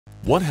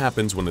What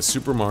happens when a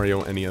Super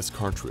Mario NES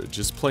cartridge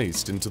is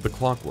placed into the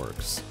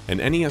Clockworks? An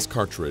NES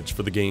cartridge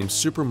for the game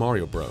Super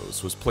Mario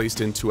Bros. Was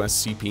placed into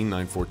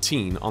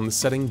SCP-914 on the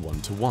setting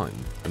 1:1,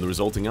 and the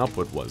resulting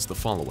output was the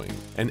following.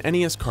 An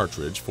NES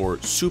cartridge for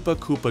Supa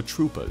Koopa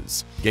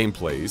Troopas.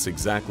 Gameplays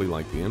exactly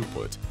like the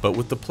input, but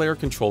with the player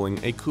controlling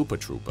a Koopa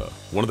Troopa,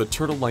 one of the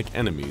turtle-like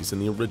enemies in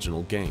the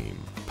original game.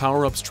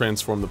 Power-ups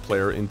transform the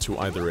player into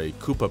either a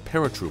Koopa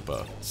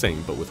Paratroopa,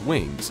 same but with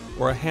wings,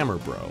 or a Hammer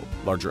Bro,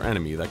 larger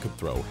enemy that could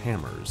throw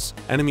hammers.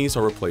 Enemies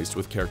are replaced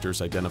with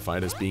characters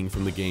identified as being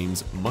from the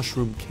game's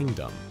Mushroom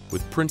Kingdom,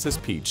 with Princess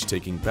Peach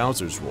taking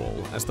Bowser's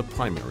role as the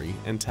primary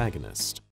antagonist.